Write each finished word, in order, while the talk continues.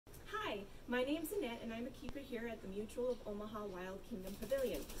My name's Annette and I'm a keeper here at the Mutual of Omaha Wild Kingdom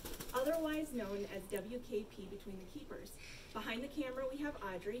Pavilion, otherwise known as WKP Between the Keepers. Behind the camera we have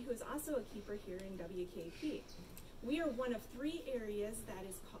Audrey, who is also a keeper here in WKP. We are one of 3 areas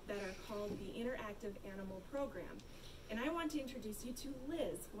that are called the Interactive Animal Program. And I want to introduce you to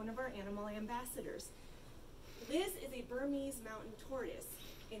Liz, one of our animal ambassadors. Liz is a Burmese mountain tortoise,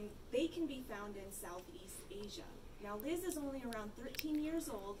 and they can be found in Southeast Asia. Now Liz is only around 13 years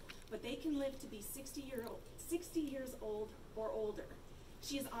old, but they can live to be 60 years old or older.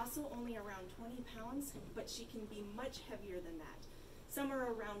 She is also only around 20 pounds, but she can be much heavier than that. Some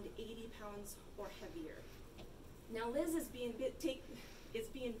are around 80 pounds or heavier. Now Liz is being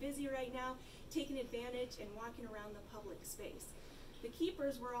busy right now, taking advantage and walking around the public space. The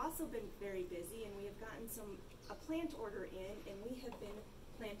keepers were also been very busy, and we have gotten a plant order in, and we have been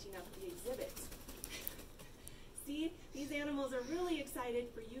planting up the exhibits. See, these animals are really excited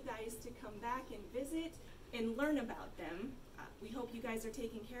for you guys to come back and visit and learn about them. We hope you guys are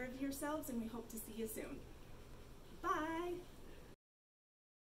taking care of yourselves, and we hope to see you soon. Bye!